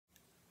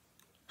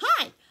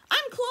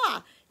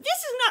This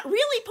is not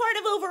really part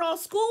of overall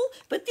school,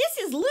 but this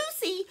is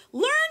Lucy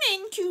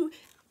learning to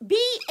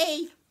be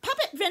a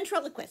puppet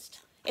ventriloquist.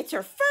 It's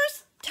her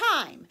first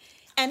time,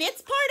 and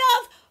it's part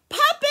of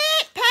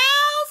Puppet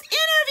Pals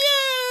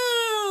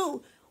Interview!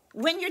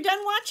 When you're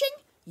done watching,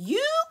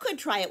 you could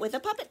try it with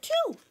a puppet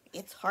too.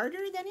 It's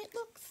harder than it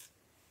looks.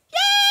 Yay!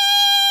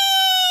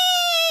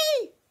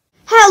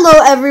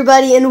 Hello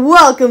everybody and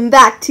welcome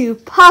back to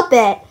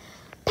Puppet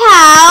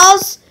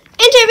Pals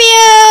Interview!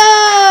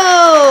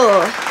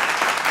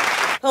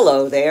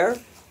 Hello there,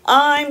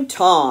 I'm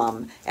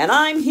Tom, and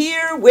I'm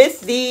here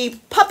with the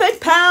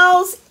Puppet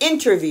Pals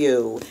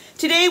Interview.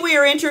 Today we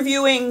are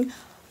interviewing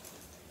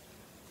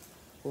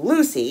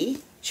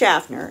Lucy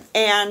Schaffner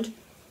and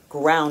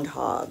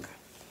Groundhog.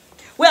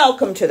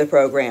 Welcome to the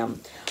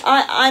program.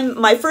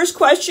 My first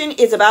question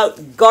is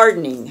about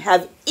gardening.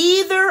 Have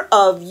either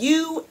of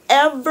you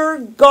ever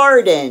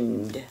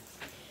gardened?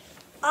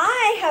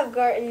 I have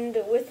gardened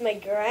with my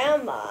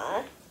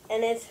grandma,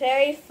 and it's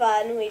very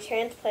fun. We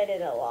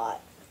transplanted a lot.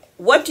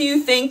 What do you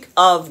think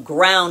of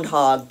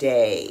Groundhog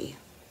Day?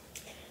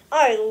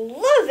 I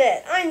love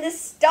it! I'm the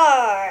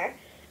star!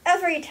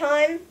 Every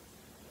time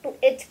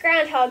it's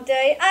Groundhog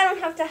Day, I don't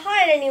have to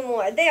hide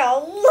anymore. They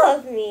all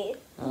love me.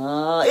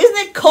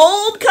 Isn't it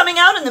cold coming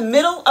out in the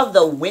middle of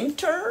the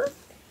winter?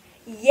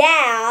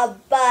 Yeah,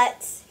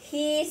 but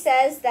he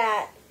says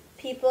that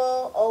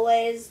people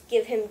always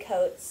give him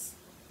coats.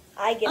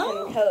 I give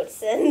him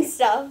coats and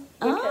stuff.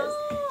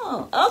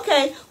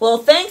 Okay. Well,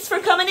 thanks for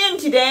coming in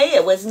today.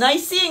 It was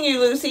nice seeing you,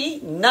 Lucy.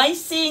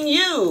 Nice seeing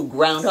you,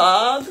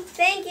 Groundhog.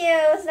 Thank you.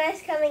 It was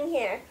nice coming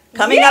here.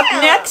 Coming up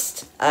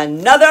next,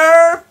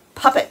 another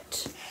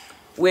puppet.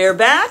 We're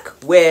back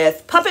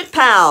with Puppet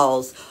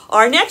Pals.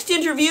 Our next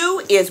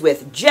interview is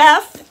with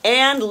Jeff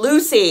and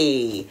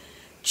Lucy.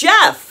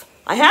 Jeff,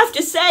 I have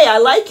to say, I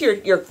like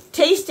your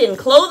taste in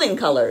clothing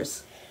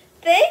colors.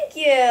 Thank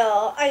you.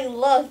 I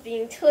love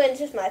being twins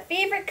with my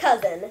favorite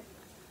cousin.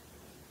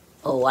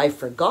 Oh, I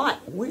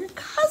forgot. We're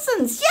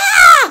cousins.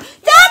 Yeah!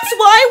 That's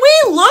why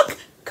we look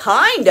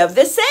kind of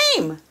the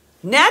same.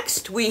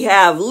 Next, we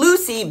have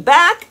Lucy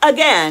back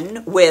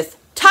again with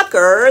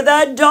Tucker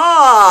the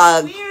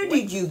dog. Where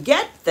did you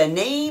get the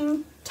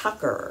name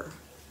Tucker?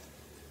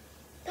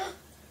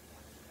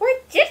 Where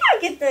did I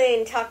get the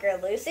name Tucker,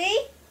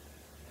 Lucy?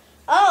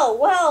 Oh,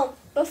 well,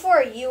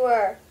 before you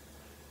were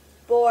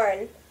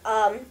born,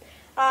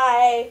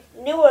 I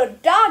knew a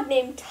dog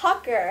named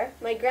Tucker.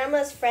 My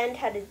grandma's friend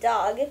had a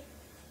dog,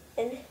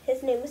 and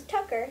his name was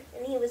Tucker,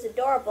 and he was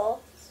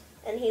adorable,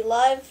 and he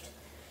loved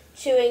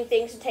chewing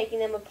things and taking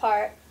them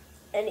apart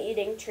and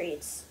eating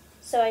treats.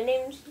 So I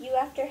named you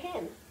after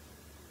him.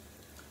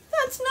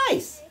 That's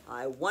nice.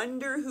 I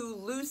wonder who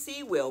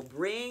Lucy will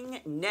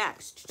bring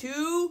next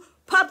to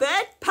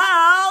Puppet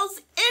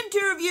Pals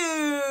Interview.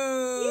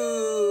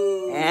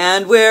 Yay.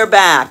 And we're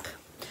back.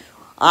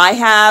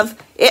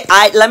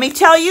 Let me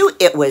tell you,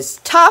 it was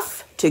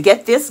tough to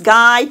get this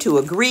guy to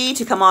agree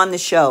to come on the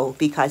show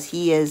because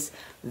he is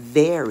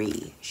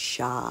very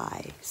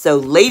shy. So,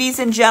 ladies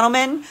and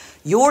gentlemen,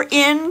 you're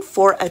in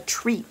for a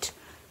treat.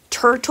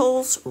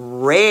 Turtles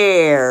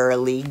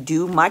rarely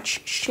do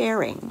much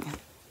sharing.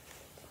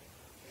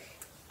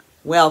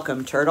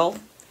 Welcome, Turtle.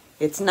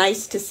 It's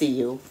nice to see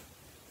you.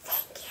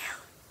 Thank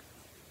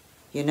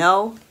you. You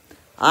know,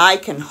 I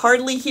can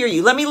hardly hear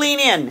you. Let me lean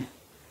in.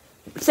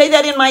 Say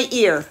that in my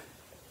ear.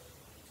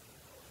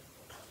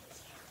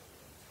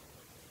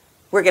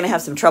 We're going to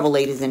have some trouble,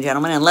 ladies and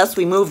gentlemen, unless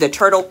we move the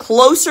turtle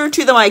closer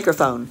to the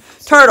microphone.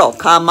 Turtle,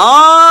 come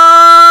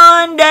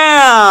on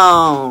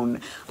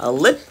down. A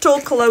little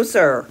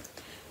closer.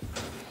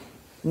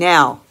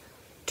 Now,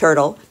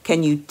 Turtle,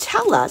 can you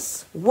tell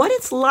us what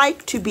it's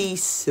like to be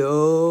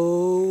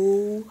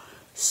so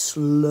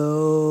slow?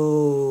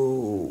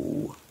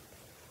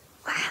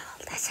 Well,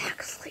 that's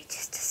actually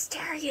just a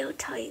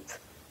stereotype.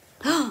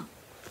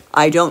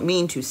 I don't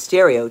mean to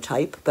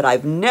stereotype, but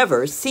I've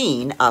never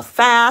seen a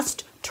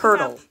fast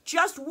turtle.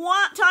 Just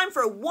want time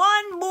for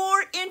one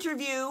more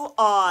interview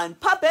on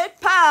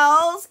Puppet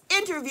Pals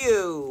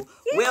Interview.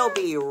 Yeah. We'll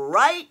be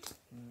right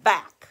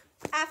back.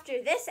 After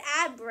this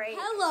ad break.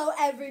 Hello,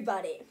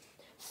 everybody.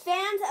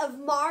 Fans of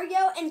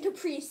Mario and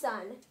Capri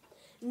Sun.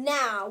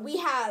 Now we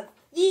have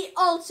the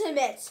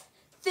ultimate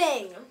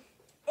thing.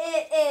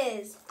 It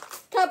is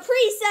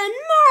Capri Sun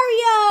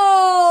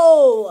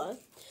Mario!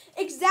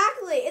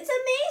 Exactly. It's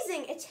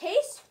amazing. It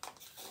tastes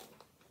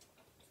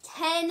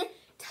 10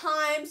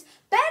 times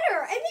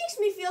better. It makes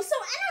me feel so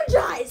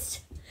energized.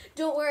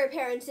 Don't worry,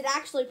 parents. It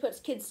actually puts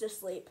kids to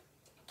sleep.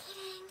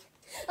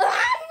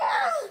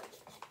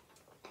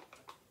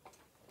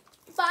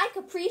 Buy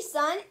Capri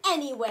Sun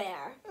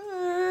anywhere.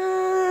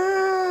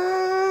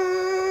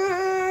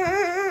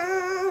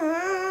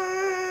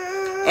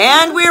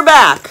 And we're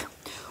back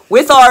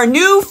with our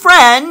new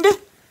friend.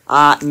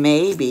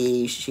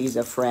 Maybe she's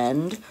a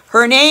friend.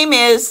 Her name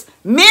is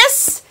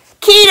Miss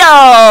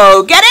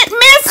Keto. Get it,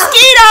 Miss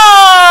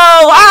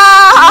Keto?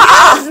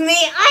 Excuse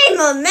me, I'm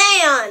a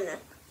man.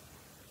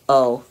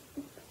 Oh,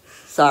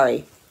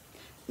 sorry.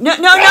 No,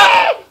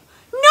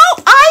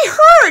 I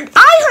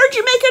heard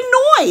you make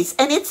a noise,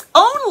 and it's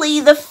only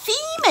the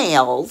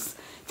females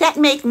that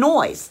make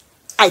noise,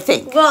 I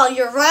think. Well,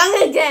 you're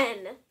wrong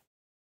again.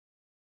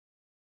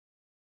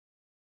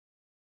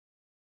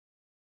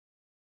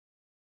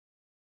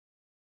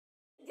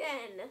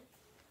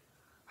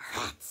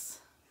 Rats.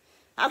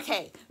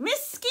 Okay,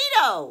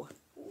 Mosquito.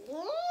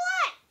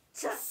 What?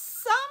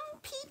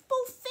 Some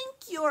people think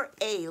you're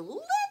a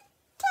little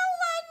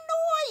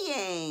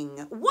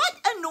annoying. What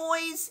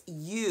annoys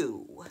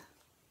you?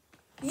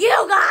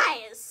 You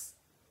guys!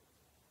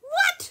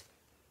 What?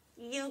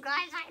 You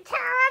guys are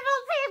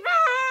terrible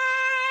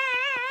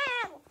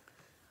people!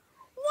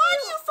 Why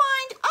do you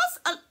find us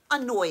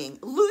annoying?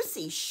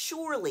 Lucy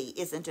surely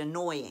isn't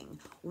annoying.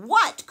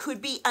 What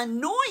could be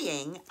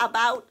annoying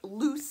about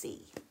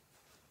Lucy?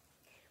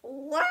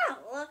 Well,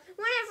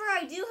 whenever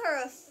I do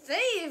her a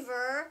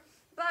favor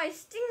by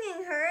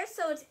stinging her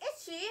so it's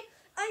itchy,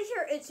 I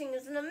hear itching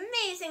is an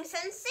amazing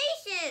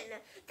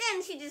sensation.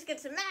 Then she just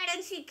gets mad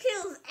and she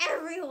kills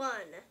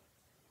everyone.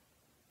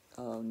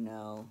 Oh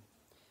no.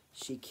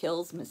 She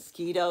kills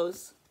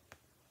mosquitoes?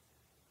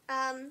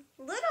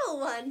 Little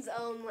ones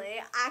only.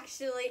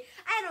 Actually,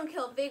 I don't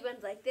kill big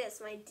ones like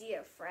this, my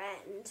dear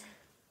friend.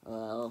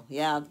 Well,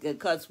 yeah,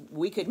 because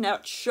we could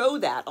not show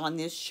that on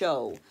this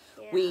show.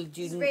 Yeah,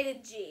 it's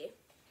rated G.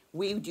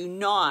 We do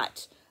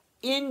not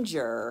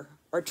injure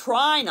or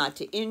try not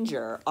to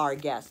injure our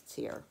guests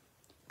here.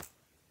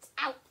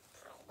 Ow.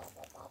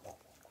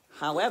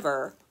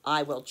 However,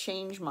 I will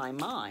change my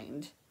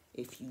mind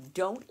if you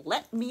don't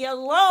let me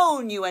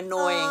alone, you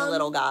annoying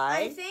little guy.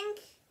 I think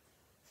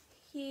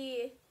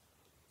he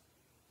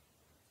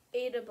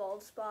ate a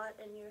bald spot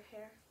in your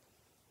hair.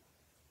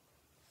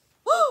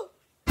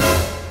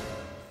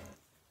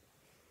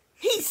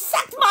 He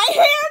sucked my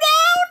hair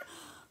down?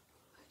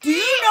 Do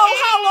you know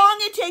how long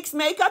it takes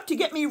makeup to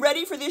get me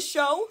ready for this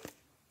show?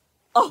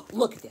 Oh,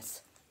 look at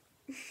this.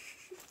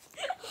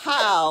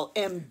 How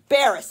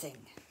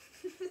embarrassing.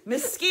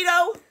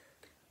 Mosquito,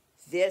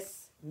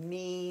 this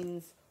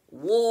means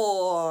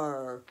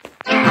war.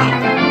 Mosquitoes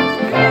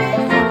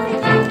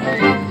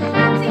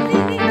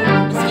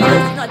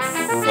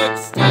do not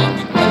sting,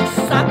 they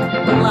suck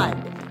blood,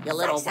 you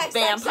little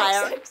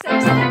vampire.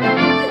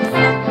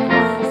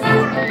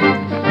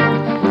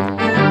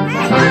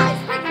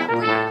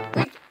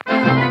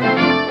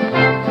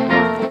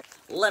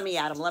 Let me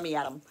at him, let me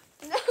at him.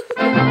 Okay,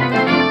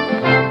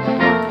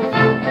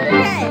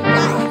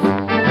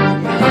 guys.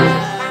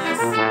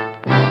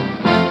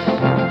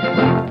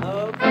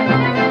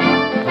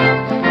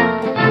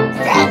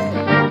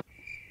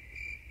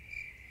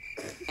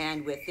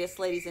 And with this,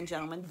 ladies and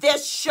gentlemen,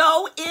 this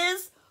show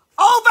is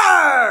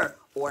over!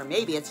 Or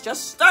maybe it's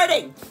just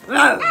starting.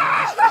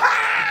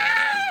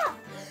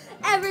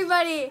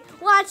 Everybody,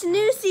 watch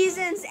new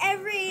seasons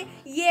every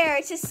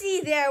year to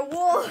see their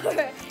war.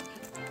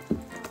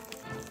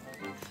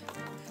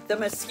 The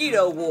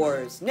Mosquito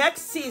Wars,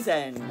 next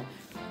season.